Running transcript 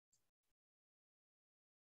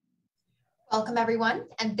Welcome everyone,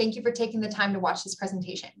 and thank you for taking the time to watch this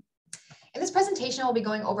presentation. In this presentation, we'll be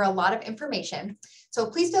going over a lot of information, so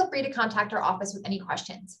please feel free to contact our office with any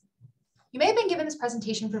questions. You may have been given this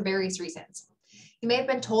presentation for various reasons. You may have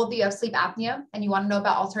been told that you have sleep apnea and you want to know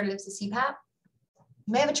about alternatives to CPAP.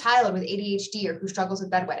 You may have a child with ADHD or who struggles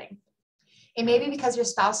with bedwetting. It may be because your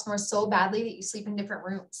spouse snores so badly that you sleep in different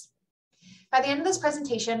rooms. By the end of this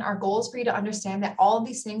presentation, our goal is for you to understand that all of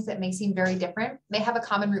these things that may seem very different may have a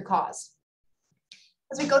common root cause.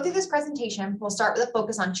 As we go through this presentation, we'll start with a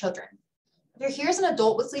focus on children. If you're here as an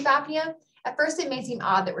adult with sleep apnea, at first it may seem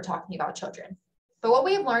odd that we're talking about children. But what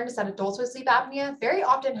we have learned is that adults with sleep apnea very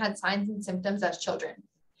often had signs and symptoms as children.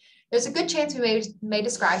 There's a good chance we may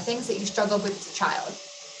describe things that you struggled with as a child.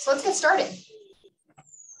 So let's get started.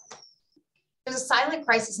 There's a silent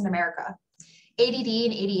crisis in America. ADD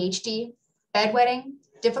and ADHD, bedwetting,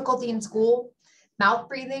 difficulty in school, mouth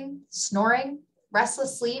breathing, snoring,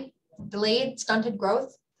 restless sleep, delayed stunted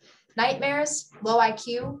growth, nightmares, low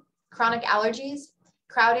IQ, chronic allergies,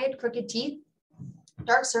 crowded crooked teeth,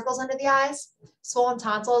 dark circles under the eyes, swollen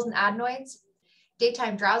tonsils and adenoids,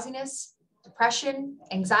 daytime drowsiness, depression,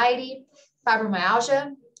 anxiety,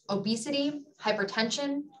 fibromyalgia, obesity,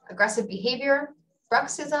 hypertension, aggressive behavior,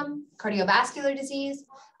 bruxism, cardiovascular disease,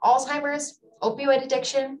 Alzheimer's, opioid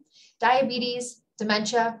addiction, diabetes,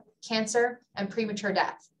 dementia, cancer, and premature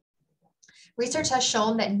death. Research has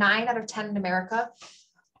shown that 9 out of 10 in America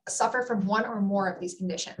suffer from one or more of these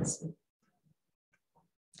conditions.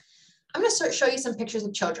 I'm going to show you some pictures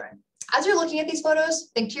of children. As you're looking at these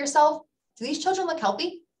photos, think to yourself, do these children look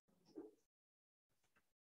healthy?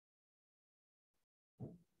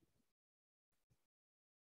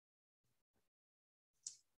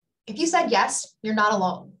 If you said yes, you're not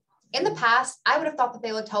alone. In the past, I would have thought that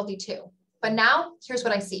they looked healthy too, but now here's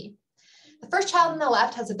what I see. The first child on the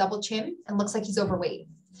left has a double chin and looks like he's overweight.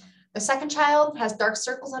 The second child has dark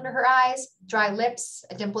circles under her eyes, dry lips,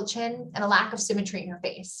 a dimpled chin, and a lack of symmetry in her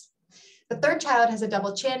face. The third child has a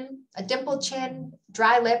double chin, a dimpled chin,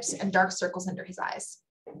 dry lips, and dark circles under his eyes.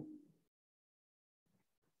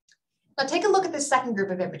 Now take a look at this second group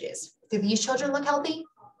of images. Do these children look healthy?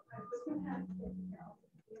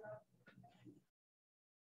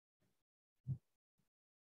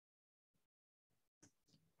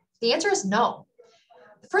 The answer is no.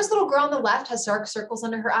 The first little girl on the left has dark circles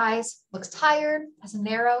under her eyes, looks tired, has a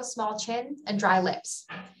narrow, small chin, and dry lips.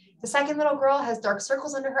 The second little girl has dark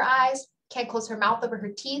circles under her eyes, can't close her mouth over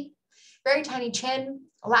her teeth, very tiny chin,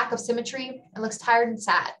 a lack of symmetry, and looks tired and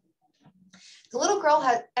sad. The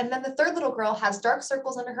third little girl has dark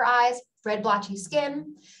circles under her eyes, red blotchy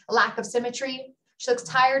skin, a lack of symmetry. She looks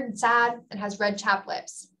tired and sad and has red chapped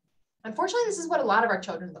lips. Unfortunately, this is what a lot of our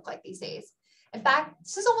children look like these days. In fact,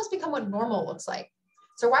 this has almost become what normal looks like.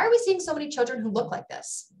 So why are we seeing so many children who look like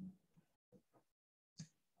this?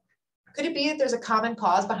 Could it be that there's a common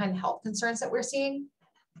cause behind the health concerns that we're seeing?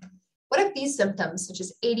 What if these symptoms, such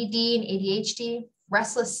as ADD and ADHD,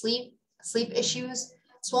 restless sleep, sleep issues,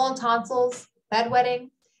 swollen tonsils,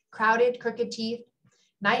 bedwetting, crowded, crooked teeth,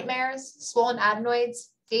 nightmares, swollen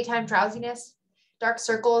adenoids, daytime drowsiness, dark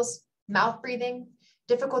circles, mouth breathing,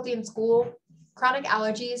 difficulty in school, chronic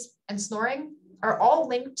allergies, and snoring are all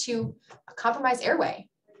linked to a compromised airway.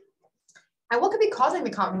 And what could be causing the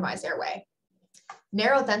compromised airway?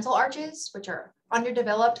 Narrow dental arches, which are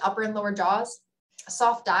underdeveloped upper and lower jaws, a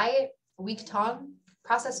soft diet, a weak tongue,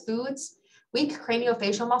 processed foods, weak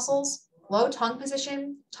craniofacial muscles, low tongue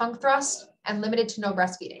position, tongue thrust, and limited to no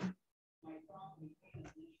breastfeeding.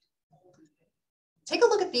 Take a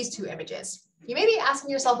look at these two images. You may be asking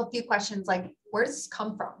yourself a few questions like, where does this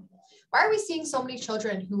come from? Why are we seeing so many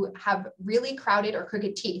children who have really crowded or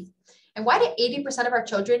crooked teeth? And why do 80% of our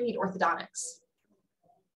children need orthodontics?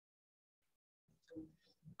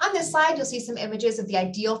 On this slide, you'll see some images of the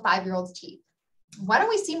ideal 5-year-old's teeth. Why don't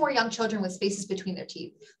we see more young children with spaces between their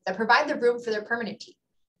teeth that provide the room for their permanent teeth?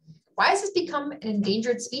 Why has this become an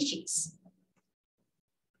endangered species?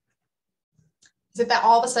 Is it that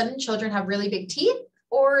all of a sudden children have really big teeth,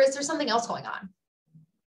 or is there something else going on?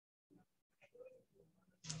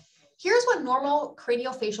 Here's what normal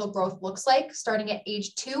craniofacial growth looks like starting at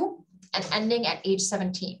age 2 and ending at age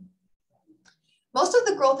 17. Most of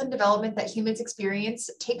the growth and development that humans experience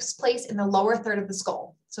takes place in the lower third of the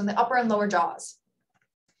skull, so in the upper and lower jaws.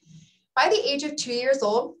 By the age of 2 years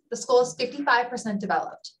old, the skull is 55%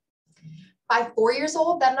 developed. By 4 years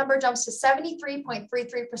old, that number jumps to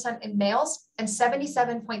 73.33% in males and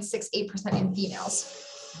 77.68% in females.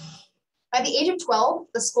 By the age of 12,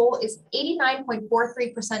 the skull is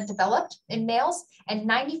 89.43% developed in males and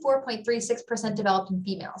 94.36% developed in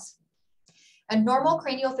females. A normal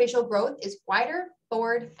craniofacial growth is wider,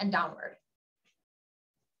 forward, and downward.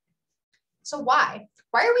 So why?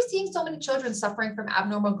 Why are we seeing so many children suffering from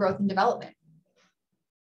abnormal growth and development?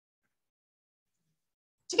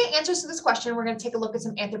 To get answers to this question, we're going to take a look at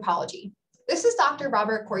some anthropology. This is Dr.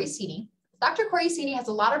 Robert Corricini. Dr. Corricini has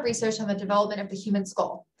a lot of research on the development of the human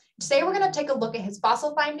skull. Today, we're going to take a look at his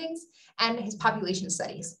fossil findings and his population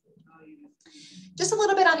studies. Just a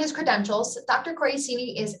little bit on his credentials. Dr.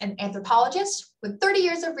 Corricini is an anthropologist with 30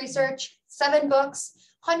 years of research, 7 books,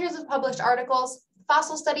 hundreds of published articles,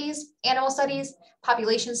 fossil studies, animal studies,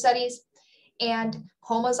 population studies, and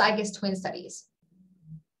homozygous twin studies.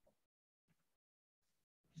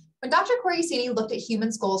 When Dr. Corricini looked at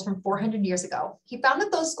human skulls from 400 years ago, he found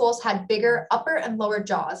that those skulls had bigger upper and lower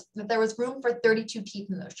jaws, and that there was room for 32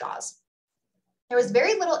 teeth in those jaws. There was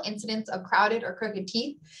very little incidence of crowded or crooked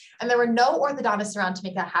teeth, and there were no orthodontists around to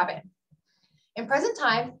make that happen. In present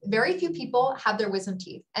time, very few people have their wisdom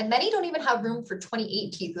teeth, and many don't even have room for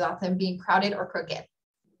 28 teeth without them being crowded or crooked.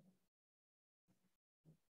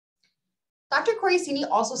 Dr. Corricini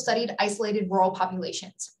also studied isolated rural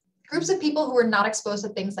populations, groups of people who were not exposed to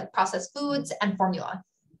things like processed foods and formula.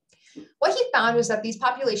 What he found was that these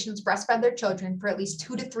populations breastfed their children for at least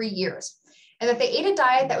 2 to 3 years, and that they ate a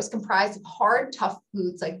diet that was comprised of hard, tough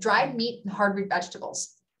foods like dried meat and hard root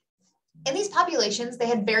vegetables. In these populations, they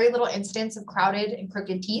had very little incidence of crowded and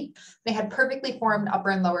crooked teeth. They had perfectly formed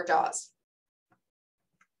upper and lower jaws.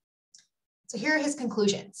 So here are his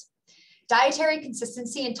conclusions. Dietary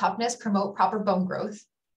consistency and toughness promote proper bone growth.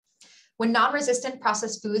 When non-resistant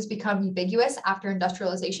processed foods become ubiquitous after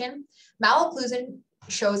industrialization, malocclusion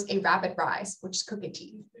shows a rapid rise, which is crooked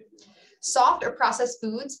teeth. Soft or processed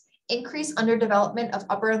foods increase underdevelopment of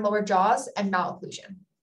upper and lower jaws and malocclusion.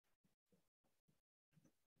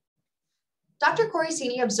 Dr.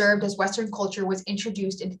 Corricini observed as Western culture was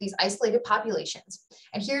introduced into these isolated populations,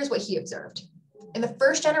 and here's what he observed. In the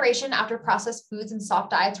first generation after processed foods and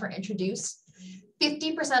soft diets were introduced,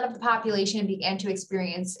 50% of the population began to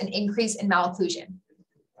experience an increase in malocclusion,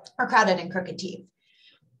 or crowded and crooked teeth.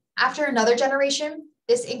 After another generation,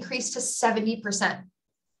 this increased to 70%.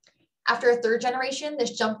 After a third generation,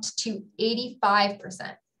 this jumped to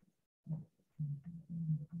 85%.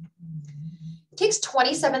 It takes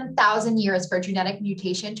 27,000 years for a genetic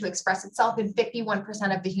mutation to express itself in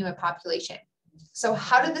 51% of the human population. So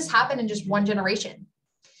how did this happen in just one generation?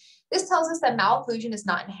 This tells us that malocclusion is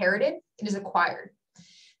not inherited, it is acquired.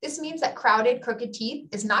 This means that crowded, crooked teeth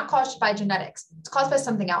is not caused by genetics, it's caused by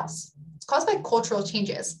something else. It's caused by cultural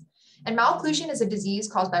changes. And malocclusion is a disease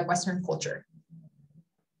caused by Western culture.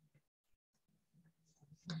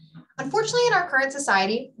 Unfortunately, in our current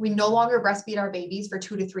society, we no longer breastfeed our babies for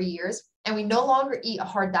 2 to 3 years, and we no longer eat a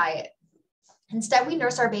hard diet. Instead, we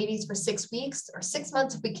nurse our babies for 6 weeks or 6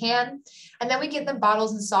 months if we can, and then we give them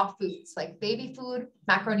bottles and soft foods like baby food,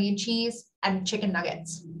 macaroni and cheese, and chicken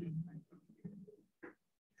nuggets.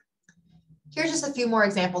 Here's just a few more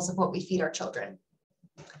examples of what we feed our children.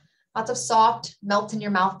 Lots of soft, melt in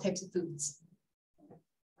your mouth types of foods.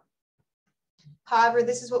 However,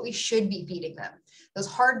 this is what we should be feeding them. Those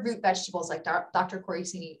hard root vegetables like Dr.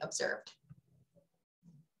 Corricini observed.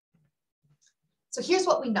 So here's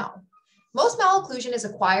what we know. Most malocclusion is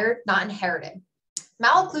acquired, not inherited.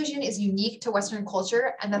 Malocclusion is unique to Western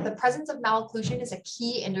culture, and that the presence of malocclusion is a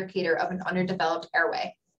key indicator of an underdeveloped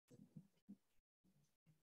airway.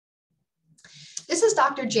 This is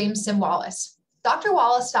Dr. James Sim Wallace. Dr.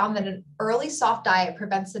 Wallace found that an early soft diet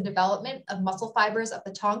prevents the development of muscle fibers of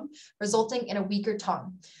the tongue, resulting in a weaker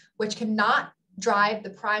tongue, which cannot drive the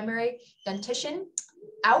primary dentition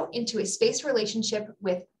out into a spaced relationship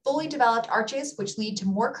with fully developed arches, which lead to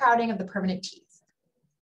more crowding of the permanent teeth.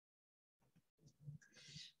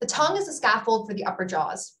 The tongue is a scaffold for the upper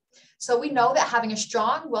jaws. So we know that having a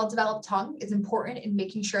strong, well-developed tongue is important in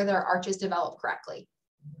making sure that our arches develop correctly.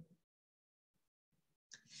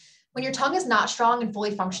 When your tongue is not strong and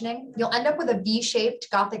fully functioning, you'll end up with a V-shaped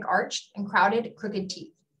Gothic arch and crowded, crooked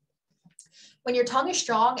teeth. When your tongue is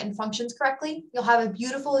strong and functions correctly, you'll have a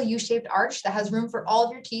beautiful U-shaped arch that has room for all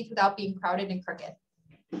of your teeth without being crowded and crooked.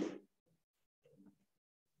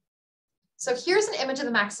 So here's an image of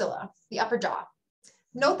the maxilla, the upper jaw.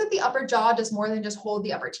 Note that the upper jaw does more than just hold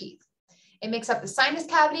the upper teeth. It makes up the sinus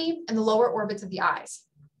cavity and the lower orbits of the eyes.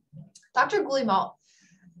 Dr. Guillemot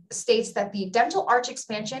states that the dental arch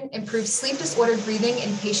expansion improves sleep disordered breathing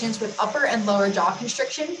in patients with upper and lower jaw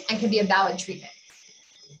constriction and can be a valid treatment.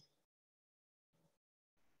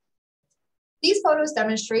 These photos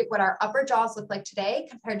demonstrate what our upper jaws look like today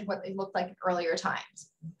compared to what they looked like in earlier times.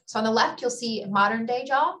 So on the left, you'll see a modern day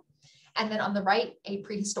jaw, and then on the right, a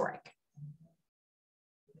prehistoric.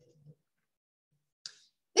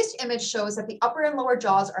 This image shows that the upper and lower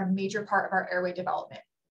jaws are a major part of our airway development.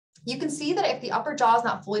 You can see that if the upper jaw is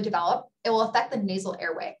not fully developed, it will affect the nasal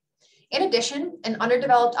airway. In addition, an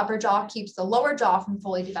underdeveloped upper jaw keeps the lower jaw from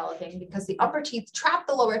fully developing because the upper teeth trap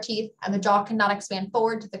the lower teeth and the jaw cannot expand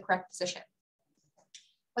forward to the correct position.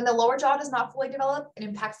 When the lower jaw does not fully develop, it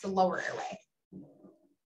impacts the lower airway.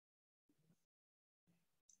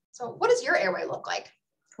 So what does your airway look like?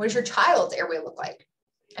 What does your child's airway look like?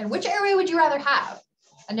 And which airway would you rather have?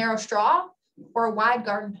 A narrow straw or a wide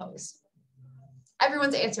garden hose?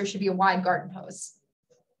 Everyone's answer should be a wide garden hose.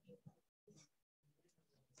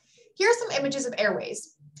 Here are some images of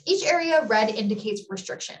airways. Each area red indicates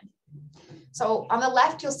restriction. So on the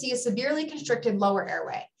left, you'll see a severely constricted lower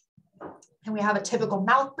airway. And we have a typical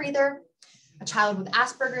mouth breather, a child with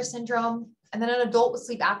Asperger's syndrome, and then an adult with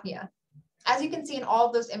sleep apnea. As you can see in all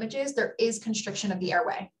of those images, there is constriction of the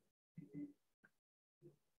airway.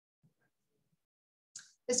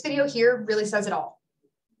 This video here really says it all.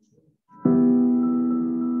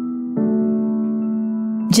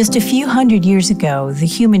 Just a few hundred years ago, the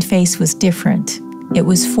human face was different. It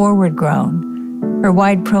was forward grown. Her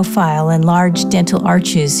wide profile and large dental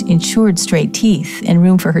arches ensured straight teeth and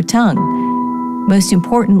room for her tongue. Most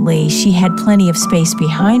importantly, she had plenty of space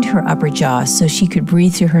behind her upper jaw so she could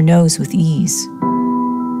breathe through her nose with ease.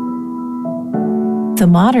 The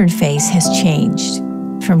modern face has changed.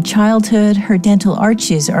 From childhood, her dental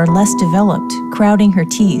arches are less developed, crowding her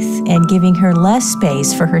teeth and giving her less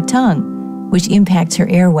space for her tongue, which impacts her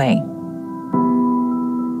airway.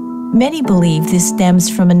 Many believe this stems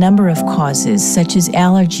from a number of causes, such as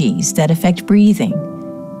allergies that affect breathing.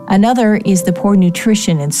 Another is the poor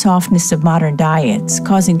nutrition and softness of modern diets,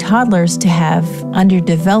 causing toddlers to have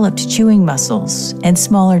underdeveloped chewing muscles and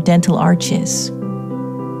smaller dental arches.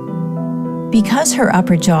 Because her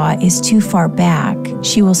upper jaw is too far back,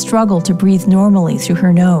 she will struggle to breathe normally through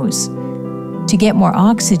her nose. To get more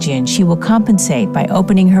oxygen, she will compensate by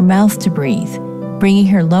opening her mouth to breathe, bringing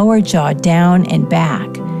her lower jaw down and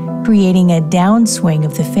back, creating a downswing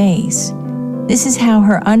of the face. This is how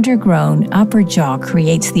her undergrown upper jaw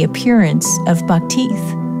creates the appearance of buck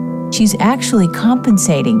teeth. She's actually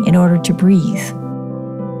compensating in order to breathe.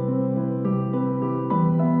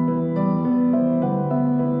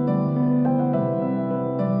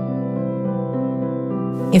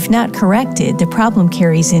 If not corrected, the problem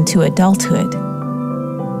carries into adulthood.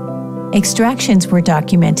 Extractions were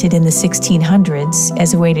documented in the 1600s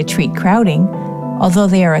as a way to treat crowding. Although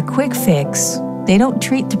they are a quick fix, they don't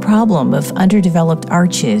treat the problem of underdeveloped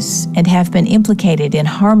arches and have been implicated in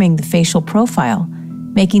harming the facial profile,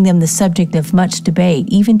 making them the subject of much debate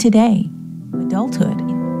even today. Adulthood.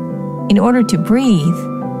 In order to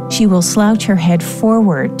breathe, she will slouch her head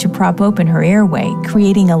forward to prop open her airway,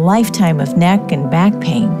 creating a lifetime of neck and back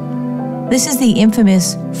pain. This is the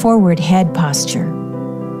infamous forward head posture.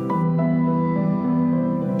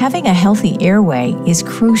 Having a healthy airway is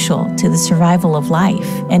crucial to the survival of life,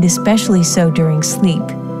 and especially so during sleep.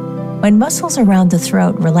 When muscles around the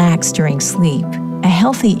throat relax during sleep, a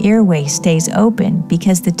healthy airway stays open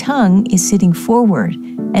because the tongue is sitting forward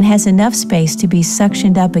and has enough space to be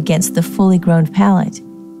suctioned up against the fully grown palate.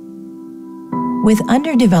 With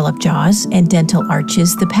underdeveloped jaws and dental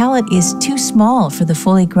arches, the palate is too small for the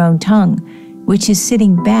fully grown tongue, which is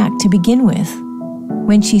sitting back to begin with.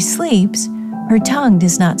 When she sleeps, her tongue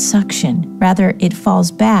does not suction, rather it falls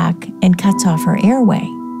back and cuts off her airway.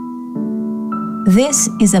 This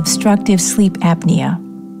is obstructive sleep apnea.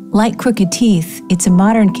 Like crooked teeth, it's a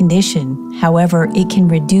modern condition, however, it can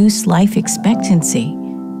reduce life expectancy.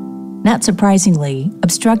 Not surprisingly,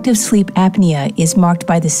 obstructive sleep apnea is marked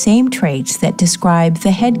by the same traits that describe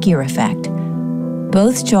the headgear effect.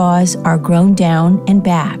 Both jaws are grown down and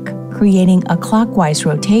back, creating a clockwise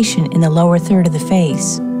rotation in the lower third of the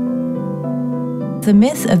face. The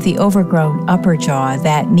myth of the overgrown upper jaw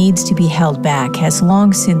that needs to be held back has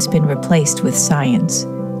long since been replaced with science.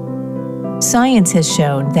 Science has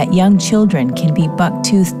shown that young children can be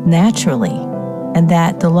buck-toothed naturally, and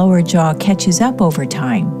that the lower jaw catches up over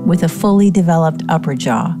time with a fully developed upper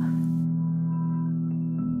jaw.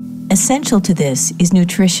 Essential to this is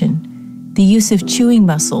nutrition, the use of chewing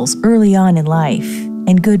muscles early on in life,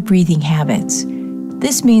 and good breathing habits.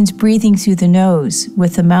 This means breathing through the nose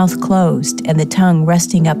with the mouth closed and the tongue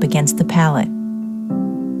resting up against the palate.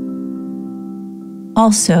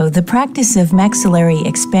 Also, the practice of maxillary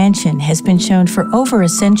expansion has been shown for over a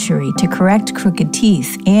century to correct crooked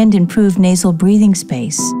teeth and improve nasal breathing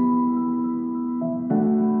space.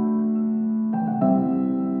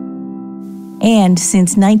 And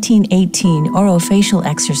since 1918, orofacial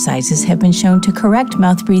exercises have been shown to correct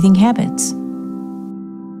mouth breathing habits.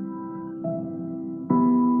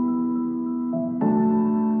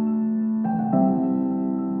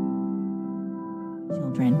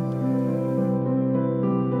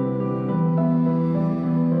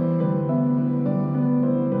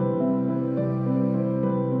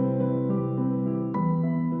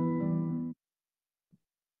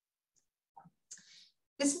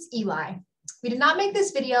 This is Eli. We did not make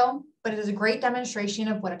this video, but it is a great demonstration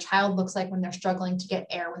of what a child looks like when they're struggling to get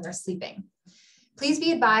air when they're sleeping. Please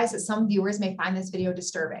be advised that some viewers may find this video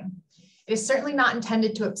disturbing. It is certainly not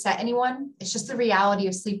intended to upset anyone. It's just the reality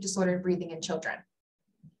of sleep disordered breathing in children.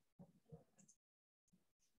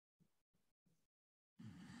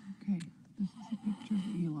 Okay, this is a picture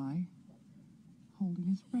of Eli holding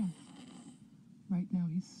his breath. Right now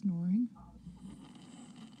he's snoring.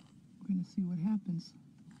 We're going to see what happens.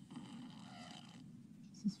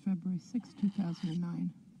 This is February 6,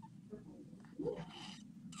 2009.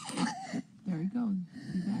 There he goes.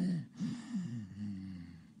 See that?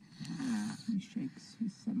 He shakes.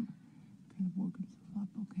 He's kind of woke himself up.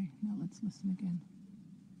 Okay, now let's listen again.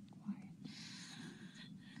 Quiet.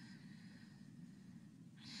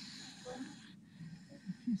 In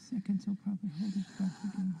a few seconds, he'll probably hold his breath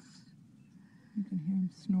again. You can hear him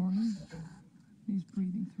snoring. He's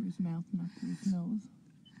breathing through his mouth, not through his nose.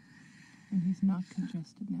 And he's not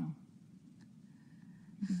congested now.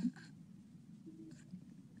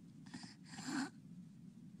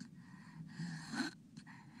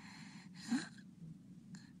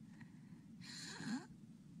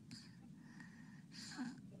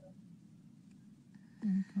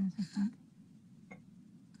 There he goes, I think.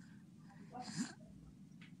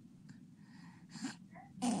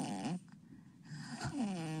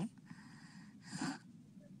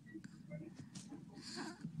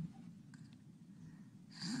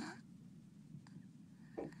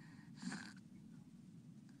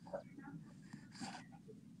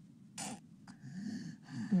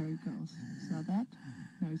 There he goes. Saw that?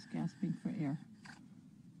 Now he's gasping for air.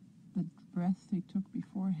 The breath he took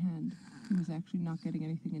beforehand, he was actually not getting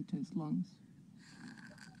anything into his lungs.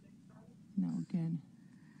 Now again,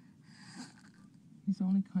 he's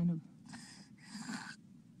only kind of...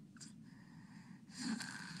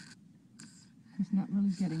 He's not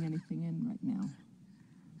really getting anything in right now.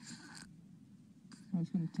 I was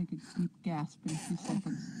going to take a deep gasp in a few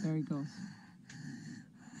seconds. There he goes.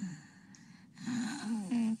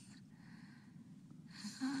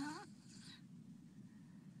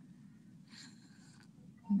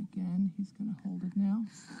 And again, he's going to hold it now.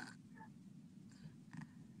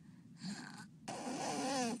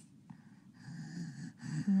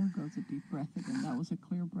 There goes a deep breath again. That was a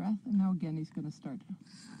clear breath. And now again, he's going to start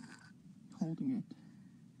holding it.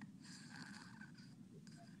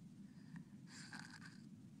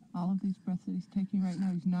 All of these breaths that he's taking right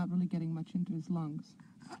now, he's not really getting much into his lungs.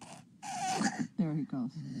 There he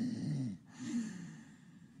goes.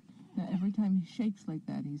 Now, every time he shakes like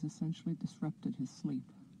that, he's essentially disrupted his sleep.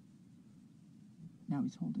 Now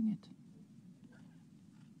he's holding it.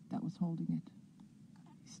 That was holding it.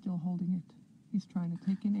 He's still holding it. He's trying to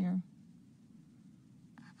take in air.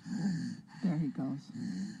 There he goes.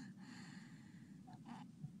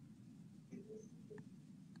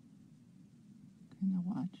 Okay, now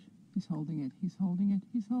watch. He's holding it. He's holding it.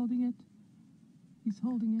 He's holding it. He's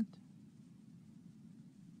holding it.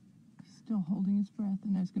 He's still holding his breath,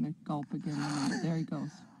 and now he's going to gulp again. There he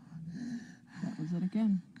goes. That was it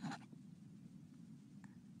again.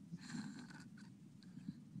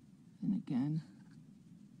 And again.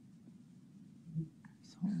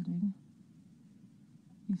 He's holding.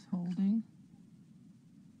 He's holding.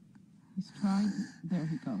 He's trying. There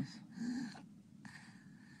he goes.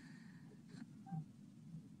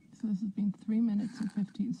 So this has been 3 minutes and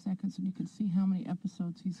 15 seconds, and you can see how many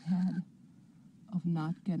episodes he's had of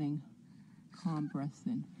not getting calm breaths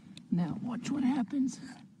in. Now, watch what happens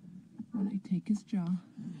when I take his jaw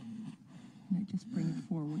and I just bring it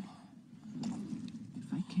forward.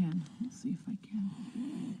 If I can. We'll see if I can.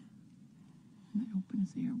 And I open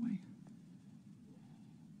his airway.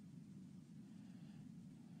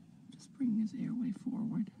 Just bring his airway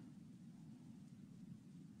forward.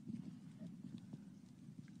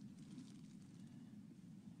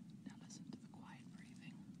 Now listen to the quiet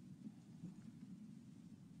breathing.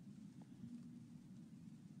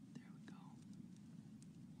 There we go.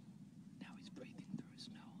 Now he's breathing through his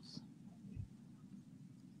nose.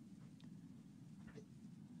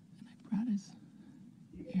 And I brought his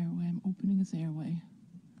airway. I'm opening his airway.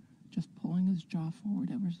 Just pulling his jaw forward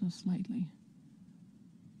ever so slightly.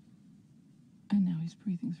 And now he's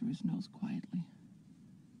breathing through his nose quietly.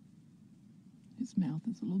 His mouth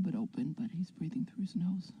is a little bit open, but he's breathing through his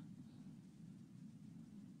nose.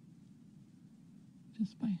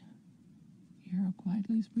 Just by you hear how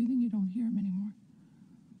quietly he's breathing, you don't hear him anymore.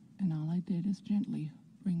 And all I did is gently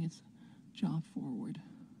bring his jaw forward.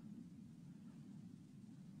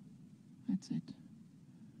 That's it.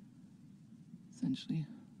 Essentially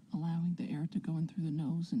allowing the air to go in through the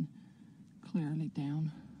nose and clearly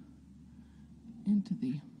down into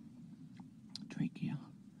the trachea.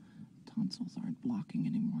 Tonsils aren't blocking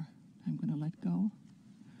anymore. I'm going to let go.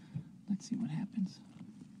 Let's see what happens.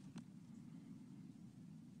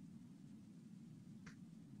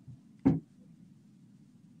 Now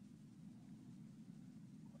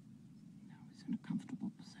he's in a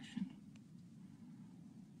comfortable position.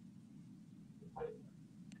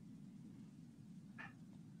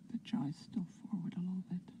 The jaw is still forward a little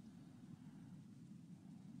bit.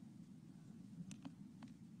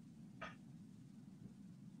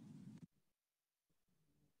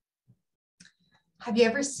 Have you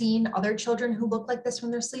ever seen other children who look like this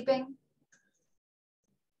when they're sleeping?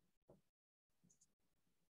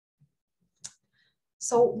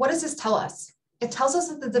 So what does this tell us? It tells us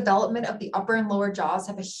that the development of the upper and lower jaws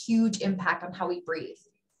have a huge impact on how we breathe.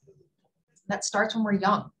 That starts when we're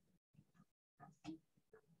young.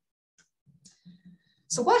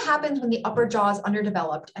 So what happens when the upper jaw is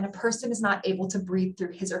underdeveloped and a person is not able to breathe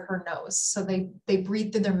through his or her nose? So they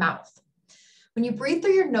breathe through their mouth. When you breathe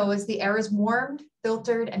through your nose, the air is warmed,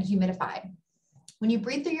 filtered, and humidified. When you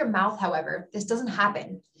breathe through your mouth, however, this doesn't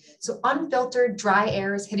happen. So unfiltered, dry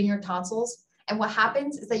air is hitting your tonsils. And what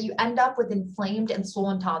happens is that you end up with inflamed and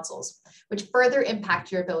swollen tonsils, which further impact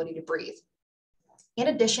your ability to breathe. In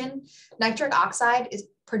addition, nitric oxide is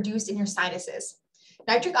produced in your sinuses.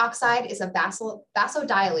 Nitric oxide is a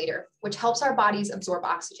vasodilator, which helps our bodies absorb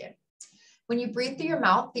oxygen. When you breathe through your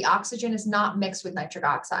mouth, the oxygen is not mixed with nitric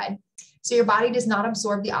oxide, so your body does not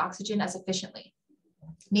absorb the oxygen as efficiently.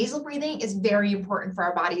 Nasal breathing is very important for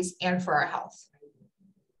our bodies and for our health.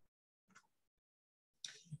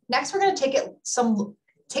 Next, we're going to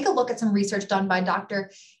take a look at some research done by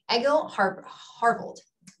Dr. Egil Harvold.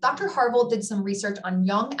 Dr. Harvold did some research on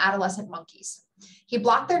young adolescent monkeys. He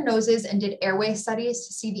blocked their noses and did airway studies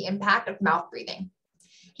to see the impact of mouth breathing.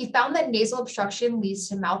 He found that nasal obstruction leads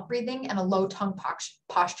to mouth breathing and a low tongue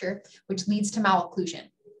posture, which leads to malocclusion.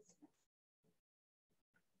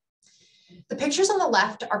 The pictures on the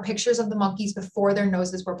left are pictures of the monkeys before their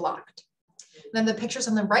noses were blocked. And then the pictures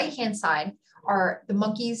on the right-hand side are the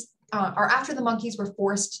monkeys, after the monkeys were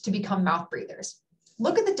forced to become mouth breathers.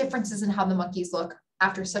 Look at the differences in how the monkeys look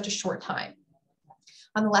after such a short time.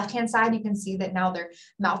 On the left-hand side, you can see that now their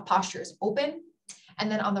mouth posture is open.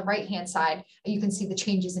 And then on the right-hand side, you can see the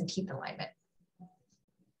changes in teeth alignment.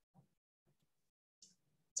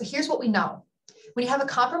 So here's what we know. When you have a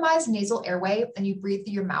compromised nasal airway and you breathe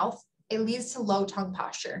through your mouth, it leads to low tongue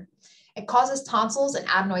posture. It causes tonsils and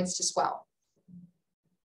adenoids to swell.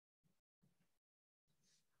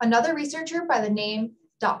 Another researcher by the name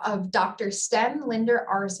of Dr. Sten Linder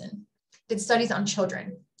Arsen did studies on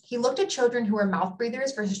children. He looked at children who were mouth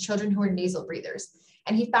breathers versus children who were nasal breathers,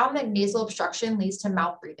 and he found that nasal obstruction leads to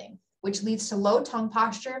mouth breathing, which leads to low tongue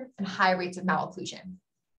posture and high rates of malocclusion.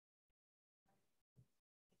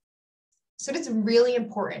 So it's really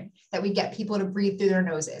important that we get people to breathe through their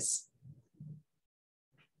noses.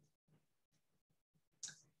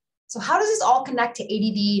 So how does this all connect to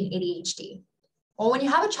ADD and ADHD? Well, when you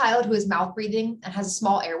have a child who is mouth breathing and has a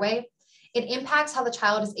small airway, it impacts how the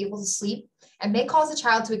child is able to sleep and may cause the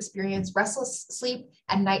child to experience restless sleep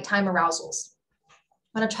and nighttime arousals.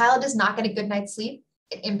 When a child does not get a good night's sleep,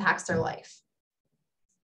 it impacts their life.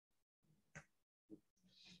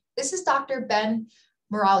 This is Dr. Ben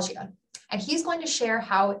Moralgia, and he's going to share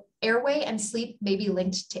how airway and sleep may be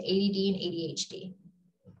linked to ADD and ADHD.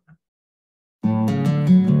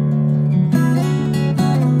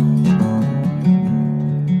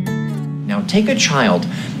 Now take a child,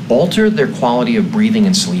 alter their quality of breathing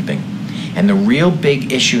and sleeping. And the real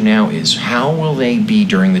big issue now is how will they be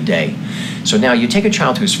during the day? So now you take a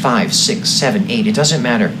child who's 5, 6, 7, 8, it doesn't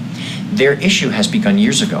matter. Their issue has begun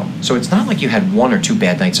years ago. So it's not like you had 1 or 2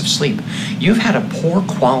 bad nights of sleep. You've had a poor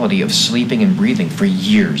quality of sleeping and breathing for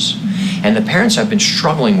years. And the parents have been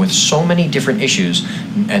struggling with so many different issues,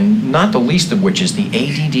 and not the least of which is the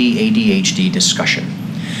ADD, ADHD discussion.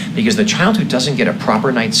 Because the child who doesn't get a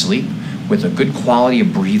proper night's sleep with a good quality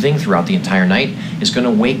of breathing throughout the entire night is going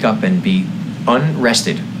to wake up and be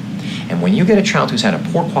unrested. And when you get a child who's had a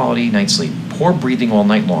poor quality night's sleep, poor breathing all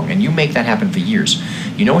night long, and you make that happen for years,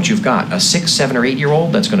 you know what you've got? A 6, 7, or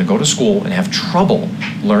 8-year-old that's going to go to school and have trouble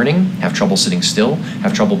learning, have trouble sitting still,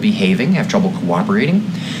 have trouble behaving, have trouble cooperating,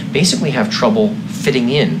 basically have trouble fitting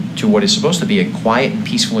in to what is supposed to be a quiet and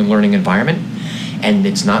peaceful and learning environment. And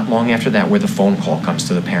it's not long after that where the phone call comes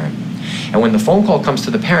to the parent. And when the phone call comes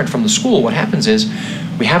to the parent from the school, what happens is,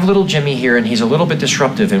 we have little Jimmy here and he's a little bit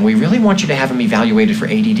disruptive and we really want you to have him evaluated for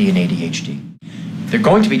ADD and ADHD. They're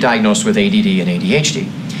going to be diagnosed with ADD and ADHD,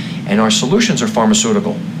 and our solutions are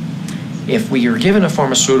pharmaceutical. If we are given a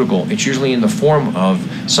pharmaceutical, it's usually in the form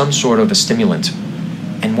of some sort of a stimulant.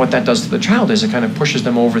 And what that does to the child is it kind of pushes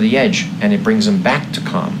them over the edge and it brings them back to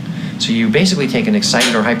calm. So you basically take an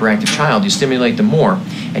excited or hyperactive child, you stimulate them more,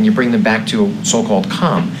 and you bring them back to a so-called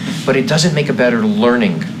calm. But it doesn't make a better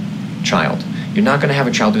learning child. You're not going to have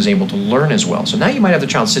a child who's able to learn as well. So now you might have the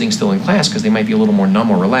child sitting still in class because they might be a little more numb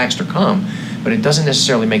or relaxed or calm, but it doesn't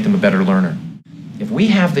necessarily make them a better learner. If we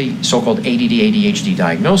have the so-called ADD, ADHD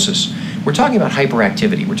diagnosis, we're talking about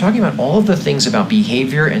hyperactivity. We're talking about all of the things about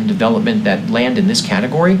behavior and development that land in this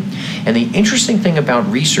category. And the interesting thing about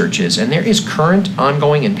research is, and there is current,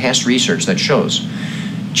 ongoing, and past research that shows,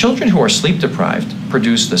 children who are sleep deprived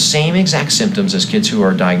produce the same exact symptoms as kids who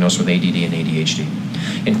are diagnosed with ADD and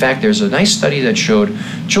ADHD. In fact, there's a nice study that showed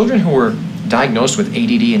children who were diagnosed with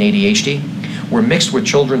ADD and ADHD were mixed with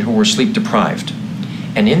children who were sleep deprived.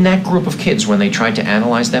 And in that group of kids, when they tried to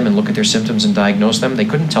analyze them and look at their symptoms and diagnose them, they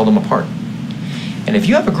couldn't tell them apart. And if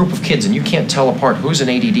you have a group of kids and you can't tell apart who's an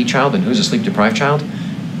ADD child and who's a sleep-deprived child,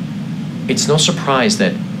 it's no surprise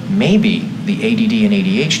that maybe the ADD and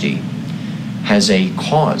ADHD has a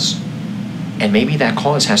cause. And maybe that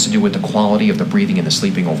cause has to do with the quality of the breathing and the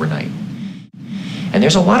sleeping overnight. And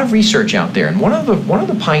there's a lot of research out there. And one of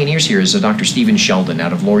the pioneers here is Dr. Stephen Sheldon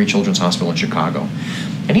out of Lurie Children's Hospital in Chicago.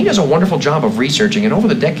 And he does a wonderful job of researching, and over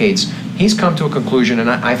the decades, he's come to a conclusion, and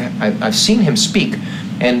I've seen him speak,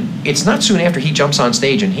 and it's not soon after he jumps on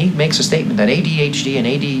stage and he makes a statement that ADHD and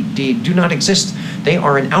ADD do not exist. They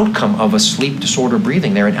are an outcome of a sleep disorder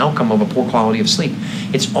breathing. They're an outcome of a poor quality of sleep.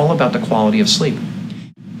 It's all about the quality of sleep.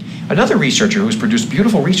 Another researcher who's produced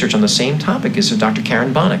beautiful research on the same topic is Dr.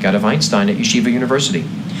 Karen Bonnick out of Einstein at Yeshiva University.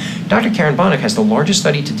 Dr. Karen Bonnick has the largest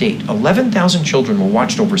study to date. 11,000 children were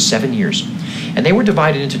watched over 7 years. And they were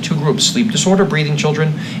divided into two groups, sleep disorder breathing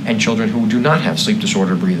children and children who do not have sleep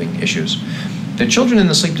disorder breathing issues. The children in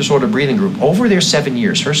the sleep disorder breathing group, over their 7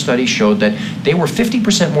 years, her study showed that they were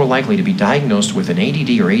 50% more likely to be diagnosed with an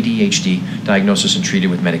ADD or ADHD diagnosis and treated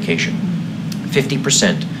with medication.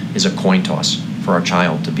 50% is a coin toss for our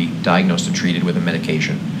child to be diagnosed and treated with a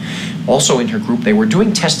medication. Also in her group, they were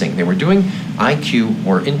doing testing. They were doing IQ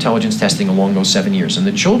or intelligence testing along those 7 years. And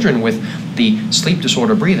the children with the sleep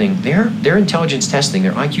disorder breathing, their intelligence testing,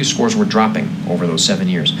 their IQ scores were dropping over those 7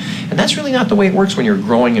 years. And that's really not the way it works when you're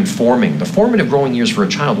growing and forming. The formative growing years for a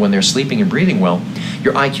child, when they're sleeping and breathing well,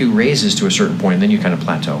 your IQ raises to a certain point and then you kind of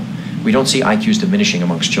plateau. We don't see IQs diminishing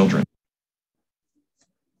amongst children.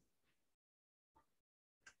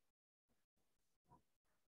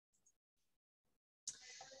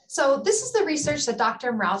 So this is the research that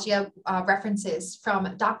Dr. Mralgia references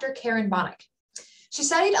from Dr. Karen Bonnick. She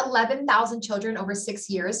studied 11,000 children over 6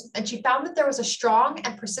 years, and she found that there was a strong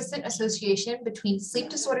and persistent association between sleep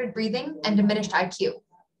disordered breathing and diminished IQ.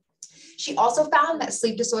 She also found that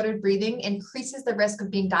sleep disordered breathing increases the risk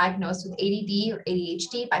of being diagnosed with ADD or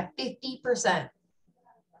ADHD by 50%.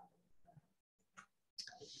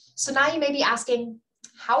 So now you may be asking,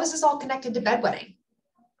 how is this all connected to bedwetting?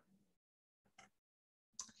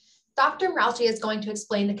 Dr. Mralgia is going to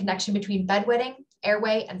explain the connection between bedwetting,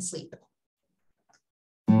 airway, and sleep.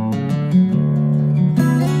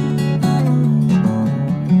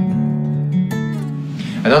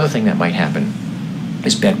 Another thing that might happen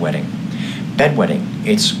is bedwetting. Bedwetting,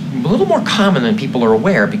 it's a little more common than people are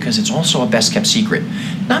aware because it's also a best-kept secret.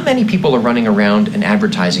 Not many people are running around and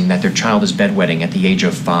advertising that their child is bedwetting at the age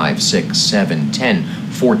of 5, 6, 7, 10,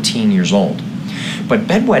 14 years old. But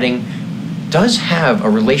bedwetting does have a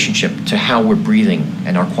relationship to how we're breathing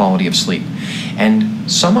and our quality of sleep.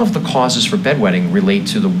 And some of the causes for bedwetting relate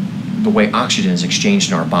to the way oxygen is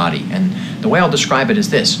exchanged in our body. And the way I'll describe it is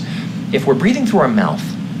this. If we're breathing through our mouth,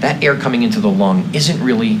 that air coming into the lung isn't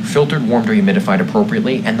really filtered, warmed, or humidified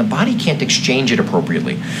appropriately, and the body can't exchange it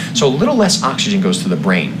appropriately. So a little less oxygen goes to the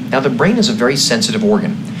brain. Now, the brain is a very sensitive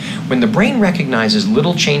organ. When the brain recognizes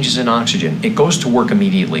little changes in oxygen, it goes to work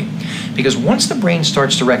immediately. Because once the brain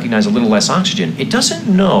starts to recognize a little less oxygen, it doesn't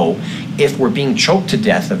know if we're being choked to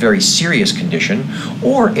death, a very serious condition,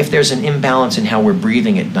 or if there's an imbalance in how we're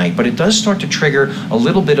breathing at night, but it does start to trigger a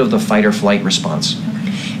little bit of the fight or flight response.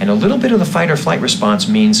 And a little bit of the fight or flight response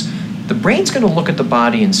means the brain's going to look at the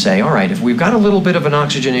body and say, all right, if we've got a little bit of an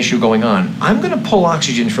oxygen issue going on, I'm going to pull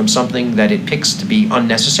oxygen from something that it picks to be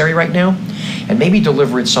unnecessary right now and maybe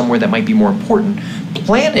deliver it somewhere that might be more important,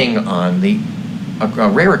 planning on a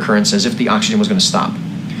rare occurrence as if the oxygen was going to stop.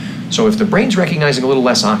 So if the brain's recognizing a little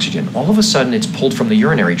less oxygen, all of a sudden it's pulled from the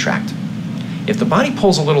urinary tract. If the body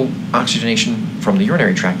pulls a little oxygenation from the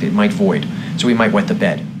urinary tract, it might void, so we might wet the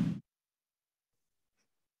bed.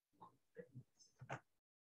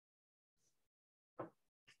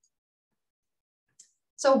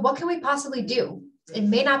 So what can we possibly do? It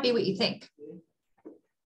may not be what you think.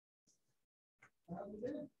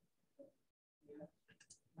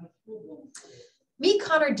 Meet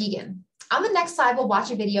Connor Deegan. On the next slide, we'll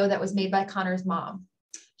watch a video that was made by Connor's mom.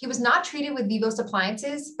 He was not treated with Vivos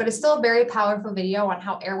appliances, but it's still a very powerful video on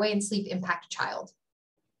how airway and sleep impact a child.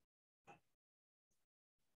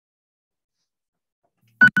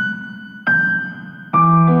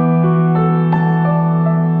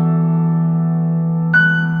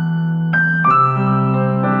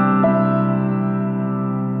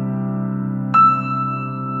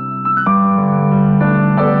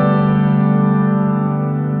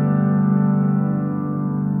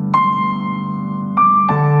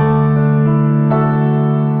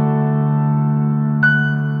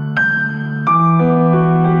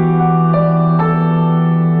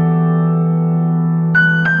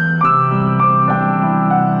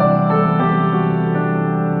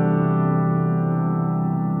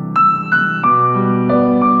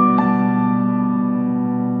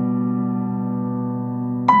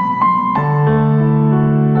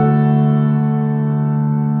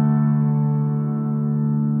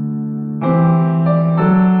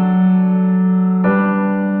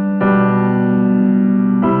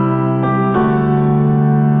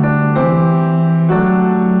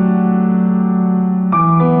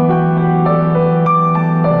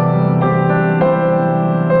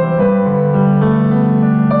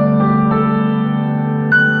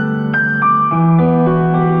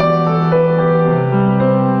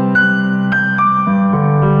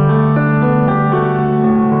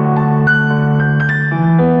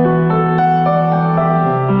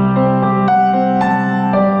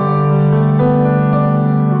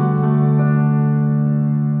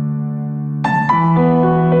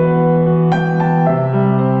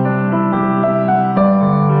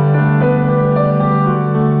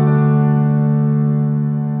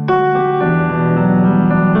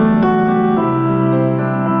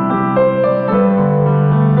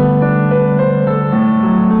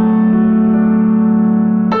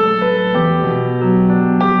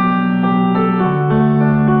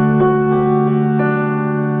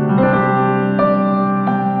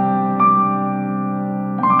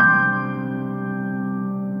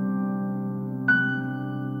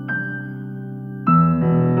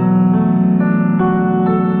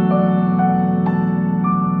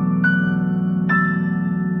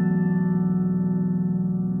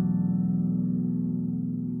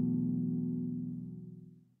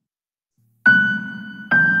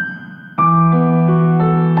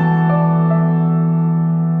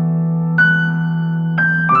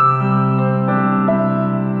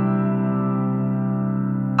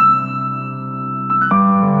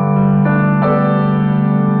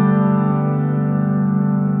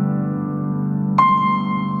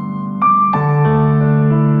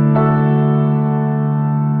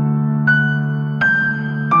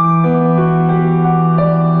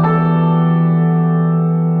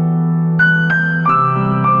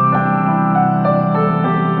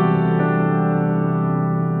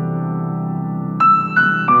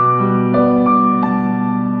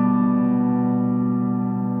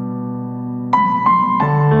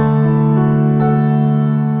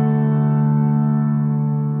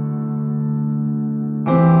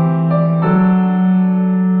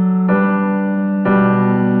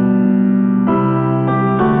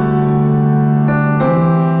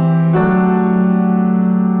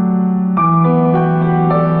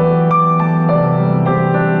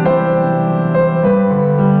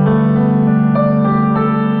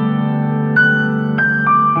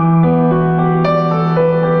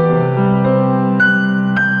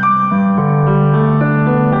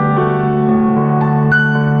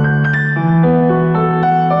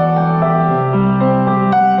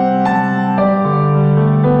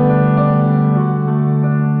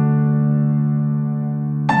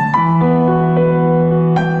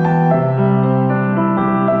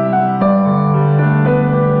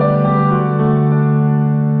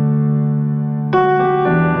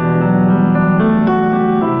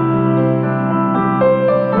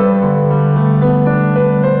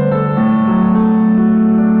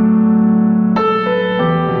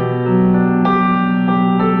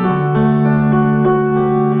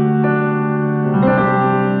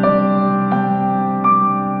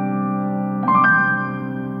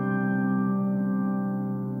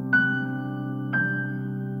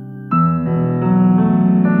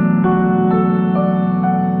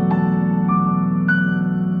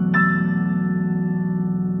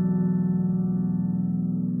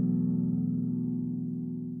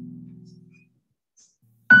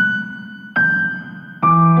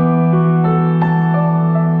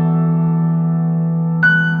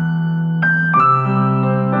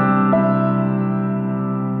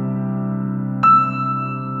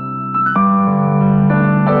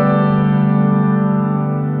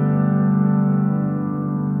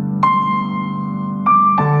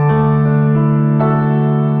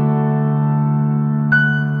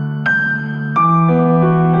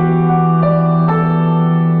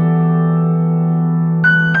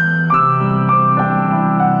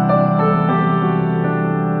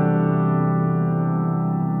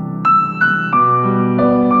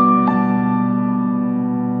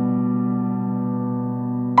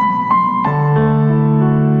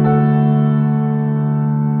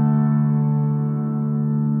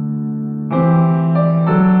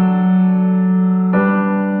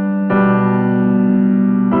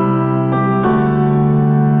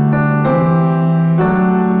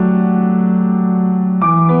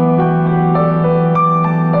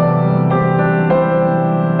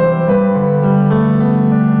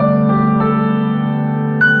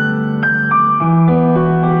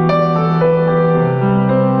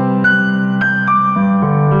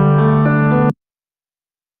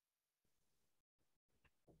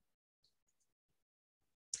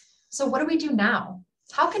 So what do we do now?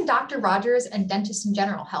 How can Dr. Rogers and dentists in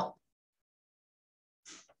general help?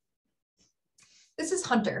 This is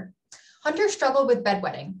Hunter. Hunter struggled with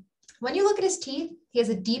bedwetting. When you look at his teeth, he has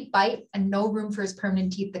a deep bite and no room for his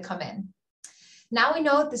permanent teeth to come in. Now we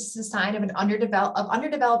know this is a sign of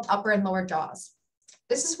underdeveloped upper and lower jaws.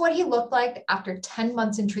 This is what he looked like after 10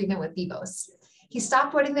 months in treatment with Vivos. He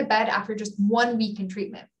stopped wetting the bed after just 1 week in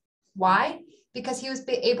treatment. Why? Because he was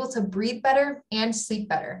able to breathe better and sleep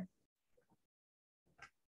better.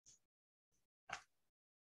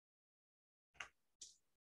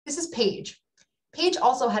 This is Paige. Paige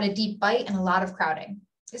also had a deep bite and a lot of crowding.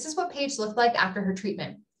 This is what Paige looked like after her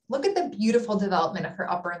treatment. Look at the beautiful development of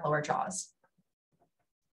her upper and lower jaws.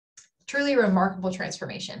 Truly a remarkable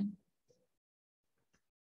transformation.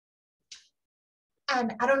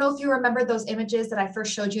 And I don't know if you remember those images that I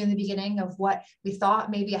first showed you in the beginning of what we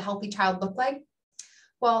thought maybe a healthy child looked like.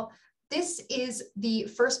 Well, this is the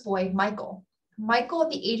first boy, Michael. Michael at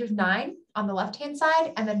the age of 9 on the left-hand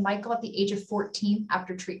side, and then Michael at the age of 14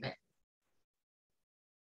 after treatment.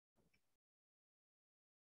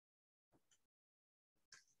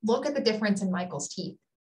 Look at the difference in Michael's teeth,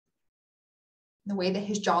 the way that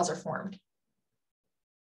his jaws are formed.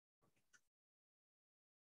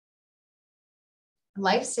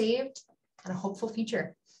 Life saved and a hopeful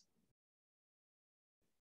future.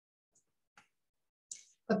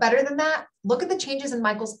 But better than that, look at the changes in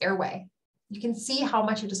Michael's airway. You can see how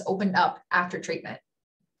much it just opened up after treatment.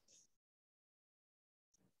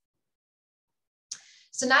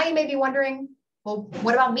 So now you may be wondering, well,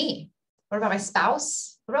 what about me? What about my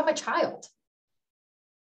spouse? What about my child?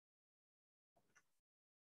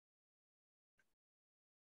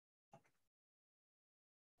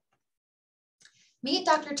 Meet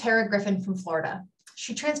Dr. Tara Griffin from Florida.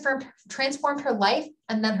 She transformed her life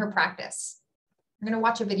and then her practice. We're going to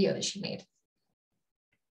watch a video that she made.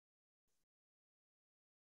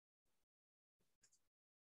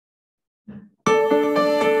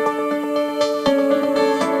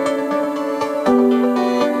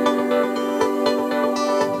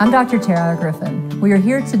 I'm Dr. Tara Griffin. We are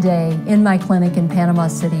here today in my clinic in Panama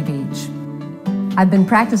City Beach. I've been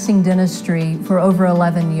practicing dentistry for over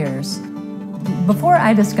 11 years. Before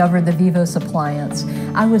I discovered the Vivos appliance,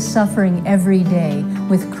 I was suffering every day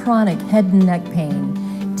with chronic head and neck pain,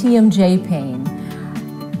 TMJ pain.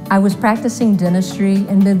 I was practicing dentistry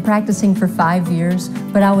and been practicing for 5 years,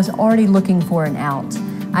 but I was already looking for an out.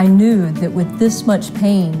 I knew that with this much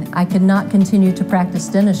pain, I could not continue to practice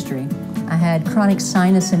dentistry. I had chronic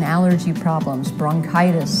sinus and allergy problems,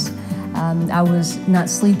 bronchitis. I was not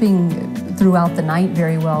sleeping throughout the night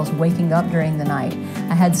very well. I was waking up during the night.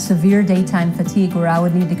 I had severe daytime fatigue where I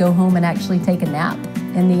would need to go home and actually take a nap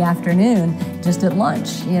in the afternoon, just at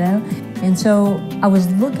lunch, you know? And so I was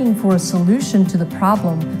looking for a solution to the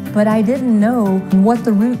problem, but I didn't know what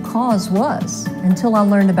the root cause was until I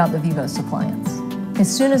learned about the Vivos appliance. As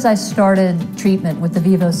soon as I started treatment with the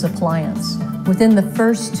Vivos appliance, within the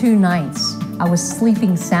first 2 nights, I was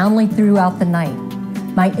sleeping soundly throughout the night.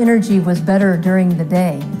 My energy was better during the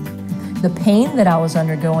day. The pain that I was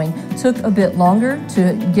undergoing took a bit longer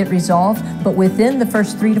to get resolved, but within the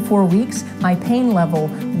first 3 to 4 weeks, my pain level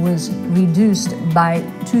was reduced by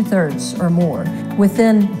 2/3 or more.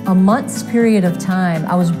 Within a month's period of time,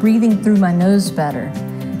 I was breathing through my nose better.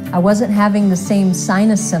 I wasn't having the same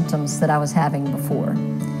sinus symptoms that I was having before.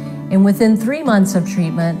 And within 3 months of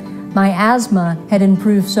treatment, my asthma had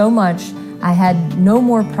improved so much, I had no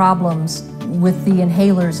more problems with the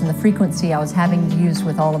inhalers and the frequency I was having to use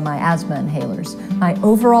with all of my asthma inhalers. My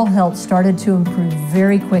overall health started to improve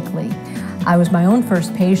very quickly. I was my own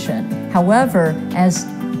first patient. However, as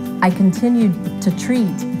I continued to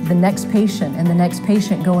treat the next patient and the next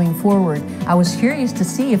patient going forward, I was curious to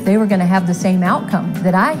see if they were going to have the same outcome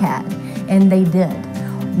that I had, and they did.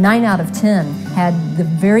 9 out of 10 had the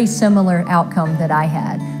very similar outcome that I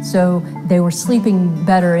had. So they were sleeping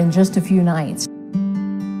better in just a few nights,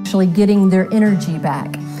 actually getting their energy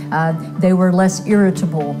back. They were less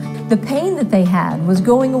irritable. The pain that they had was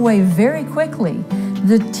going away very quickly.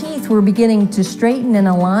 The teeth were beginning to straighten and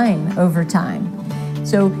align over time.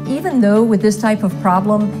 So even though with this type of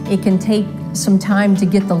problem, it can take some time to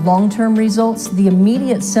get the long-term results, the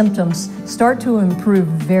immediate symptoms start to improve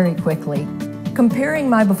very quickly. Comparing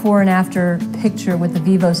my before and after picture with the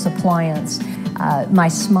Vivos appliance, my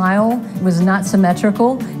smile was not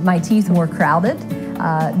symmetrical. My teeth were crowded.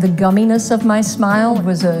 The gumminess of my smile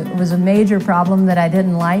was a major problem that I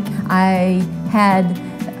didn't like. I had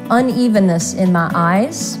unevenness in my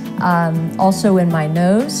eyes, also in my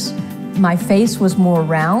nose. My face was more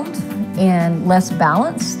round and less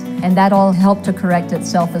balanced, and that all helped to correct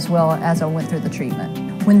itself as well as I went through the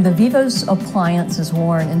treatment. When the Vivos appliance is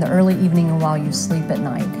worn in the early evening and while you sleep at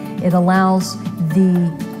night, it allows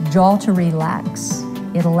the jaw to relax.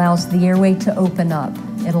 It allows the airway to open up.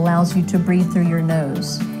 It allows you to breathe through your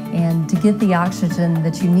nose and to get the oxygen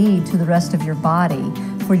that you need to the rest of your body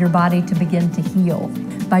for your body to begin to heal.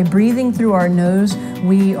 By breathing through our nose,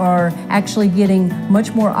 we are actually getting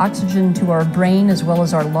much more oxygen to our brain as well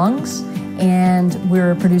as our lungs. And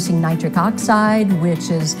we're producing nitric oxide, which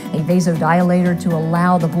is a vasodilator to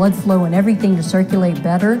allow the blood flow and everything to circulate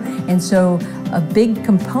better. And so a big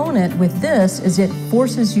component with this is it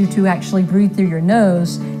forces you to actually breathe through your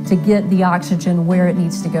nose to get the oxygen where it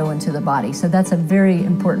needs to go into the body. So that's a very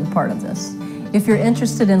important part of this. If you're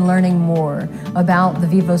interested in learning more about the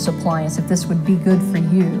Vivos appliance, if this would be good for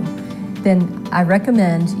you, then I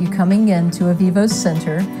recommend you coming into a Vivos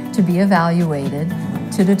center to be evaluated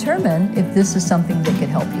to determine if this is something that could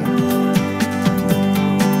help you.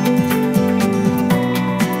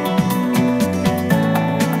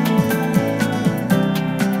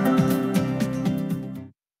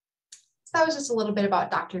 So that was just a little bit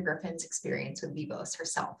about Dr. Griffin's experience with Vivos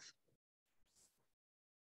herself.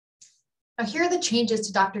 Now here are the changes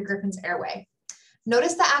to Dr. Griffin's airway.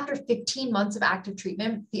 Notice that after 15 months of active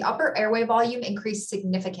treatment, the upper airway volume increased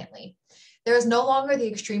significantly. There is no longer the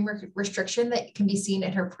extreme restriction that can be seen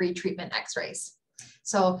in her pre-treatment x-rays.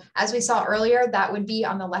 So as we saw earlier, that would be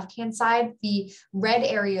on the left-hand side. The red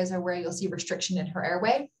areas are where you'll see restriction in her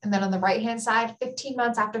airway. And then on the right-hand side, 15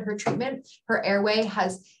 months after her treatment, her airway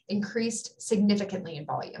has increased significantly in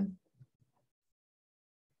volume.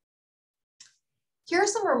 Here are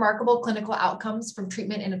some remarkable clinical outcomes from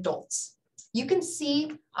treatment in adults. You can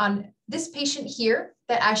see on this patient here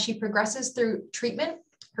that as she progresses through treatment,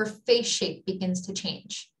 her face shape begins to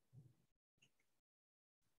change.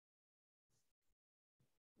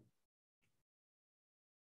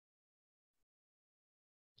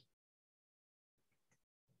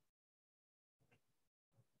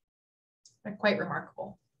 They're quite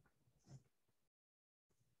remarkable.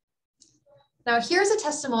 Now, here's a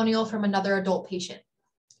testimonial from another adult patient.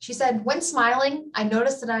 She said, "When smiling, I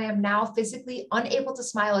noticed that I am now physically unable to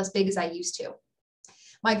smile as big as I used to.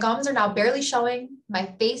 My gums are now barely showing. My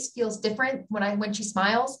face feels different when she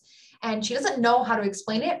smiles, and she doesn't know how to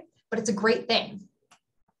explain it, but it's a great thing."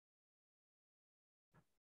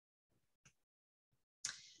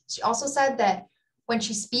 She also said that when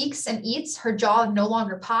she speaks and eats, her jaw no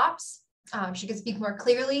longer pops. She can speak more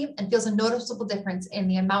clearly and feels a noticeable difference in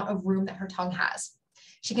the amount of room that her tongue has.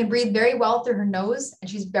 She can breathe very well through her nose, and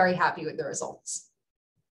she's very happy with the results.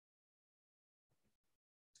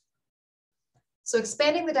 So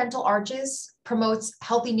expanding the dental arches promotes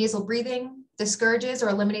healthy nasal breathing, discourages or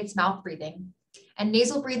eliminates mouth breathing. And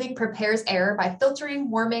nasal breathing prepares air by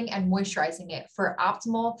filtering, warming, and moisturizing it for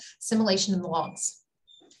optimal assimilation in the lungs.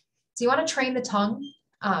 So you want to train the tongue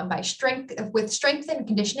with strength and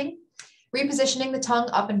conditioning, repositioning the tongue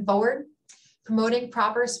up and forward, promoting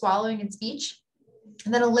proper swallowing and speech,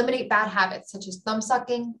 and then eliminate bad habits such as thumb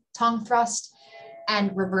sucking, tongue thrust,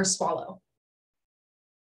 and reverse swallow.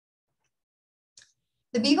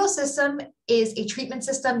 The Vivos system is a treatment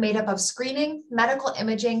system made up of screening, medical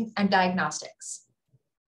imaging, and diagnostics.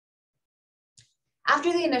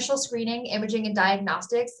 After the initial screening, imaging, and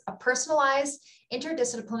diagnostics, a personalized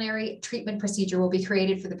interdisciplinary treatment procedure will be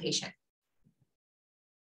created for the patient.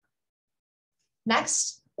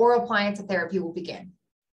 Next, oral appliance therapy will begin,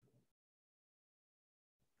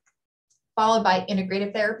 followed by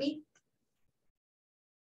integrative therapy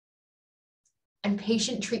and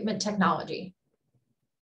patient treatment technology.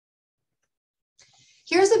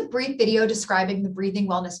 Here's a brief video describing the breathing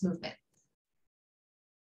wellness movement.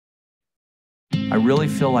 I really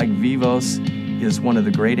feel like Vivos is one of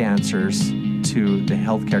the great answers to the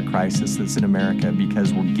healthcare crisis that's in America,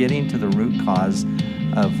 because we're getting to the root cause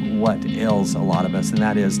of what ails a lot of us, and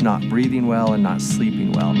that is not breathing well and not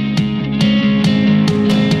sleeping well.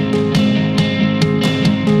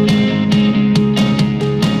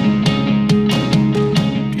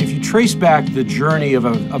 Trace back the journey of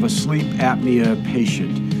a sleep apnea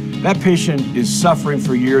patient. That patient is suffering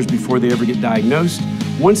for years before they ever get diagnosed.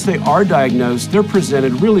 Once they are diagnosed, they're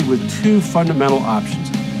presented really with two fundamental options.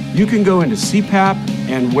 You can go into CPAP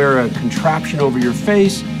and wear a contraption over your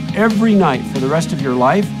face every night for the rest of your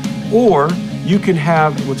life, or you can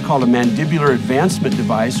have what's called a mandibular advancement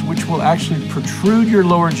device, which will actually protrude your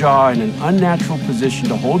lower jaw in an unnatural position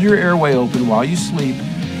to hold your airway open while you sleep.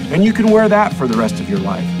 And you can wear that for the rest of your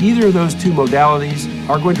life. Either of those two modalities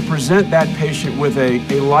are going to present that patient with a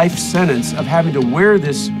life sentence of having to wear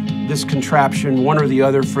this contraption, one or the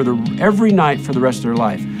other, every night for the rest of their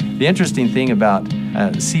life. The interesting thing about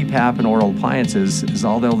CPAP and oral appliances is,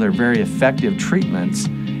 although they're very effective treatments,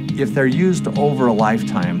 if they're used over a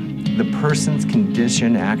lifetime, the person's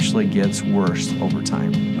condition actually gets worse over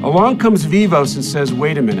time. Along comes Vivos and says,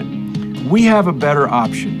 wait a minute, we have a better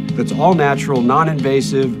option that's all natural,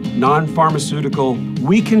 non-invasive, non-pharmaceutical.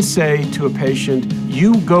 We can say to a patient,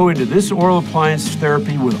 you go into this oral appliance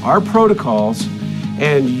therapy with our protocols,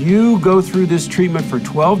 and you go through this treatment for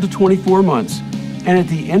 12 to 24 months. And at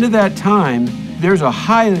the end of that time, there's a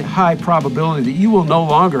high probability that you will no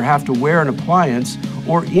longer have to wear an appliance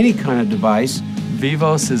or any kind of device.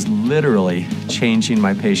 Vivos is literally changing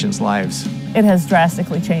my patients' lives. It has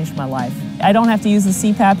drastically changed my life. I don't have to use the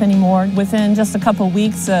CPAP anymore. Within just a couple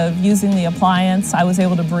weeks of using the appliance, I was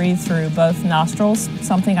able to breathe through both nostrils,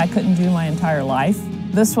 something I couldn't do my entire life.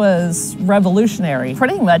 This was revolutionary.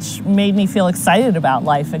 Pretty much made me feel excited about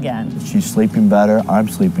life again. She's sleeping better, I'm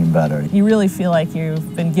sleeping better. You really feel like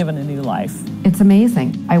you've been given a new life. It's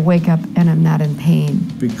amazing. I wake up and I'm not in pain.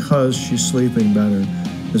 Because she's sleeping better,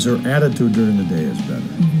 is her attitude during the day is better.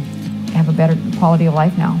 I have a better quality of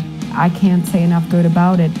life now. I can't say enough good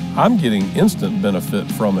about it. I'm getting instant benefit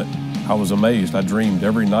from it. I was amazed. I dreamed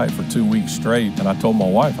every night for 2 weeks straight, and I told my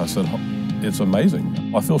wife, I said, it's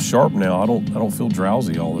amazing. I feel sharp now. I don't feel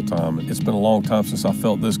drowsy all the time. It's been a long time since I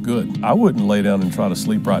felt this good. I wouldn't lay down and try to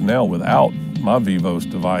sleep right now without my Vivos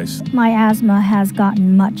device. My asthma has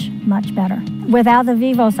gotten much, much better. Without the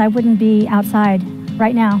Vivos, I wouldn't be outside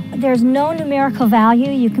right now. There's no numerical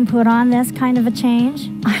value you can put on this kind of a change.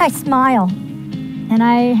 I smile, and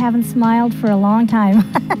I haven't smiled for a long time.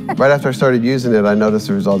 Right after I started using it, I noticed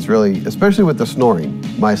the results really, especially with the snoring.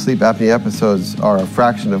 My sleep apnea episodes are a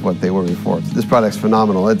fraction of what they were before. This product's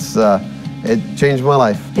phenomenal. It changed my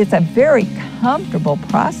life. It's a very comfortable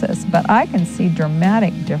process, but I can see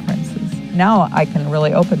dramatic differences. Now I can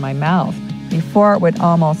really open my mouth. Before it would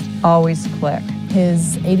almost always click.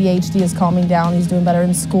 His ADHD is calming down. He's doing better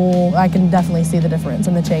in school. I can definitely see the difference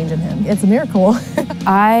and the change in him. It's a miracle.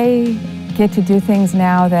 I get to do things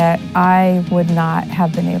now that I would not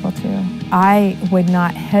have been able to. I would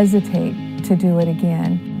not hesitate to do it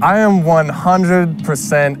again. I am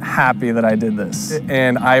 100% happy that I did this,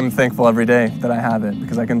 and I'm thankful every day that I have it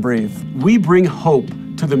because I can breathe. We bring hope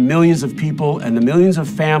to the millions of people and the millions of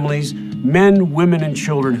families, men, women, and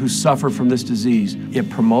children who suffer from this disease. It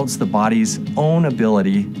promotes the body's own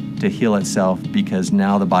ability to heal itself because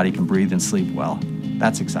now the body can breathe and sleep well.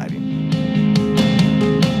 That's exciting.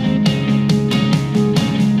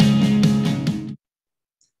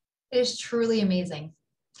 It is truly amazing.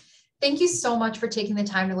 Thank you so much for taking the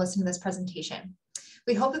time to listen to this presentation.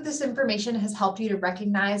 We hope that this information has helped you to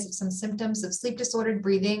recognize if some symptoms of sleep disordered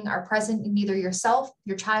breathing are present in either yourself,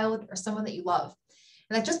 your child, or someone that you love.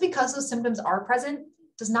 And that just because those symptoms are present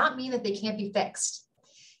does not mean that they can't be fixed.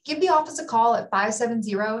 Give the office a call at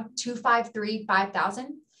 570-253-5000.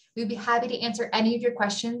 We'd be happy to answer any of your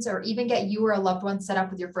questions or even get you or a loved one set up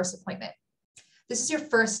with your first appointment. This is your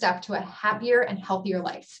first step to a happier and healthier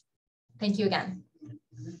life. Thank you again.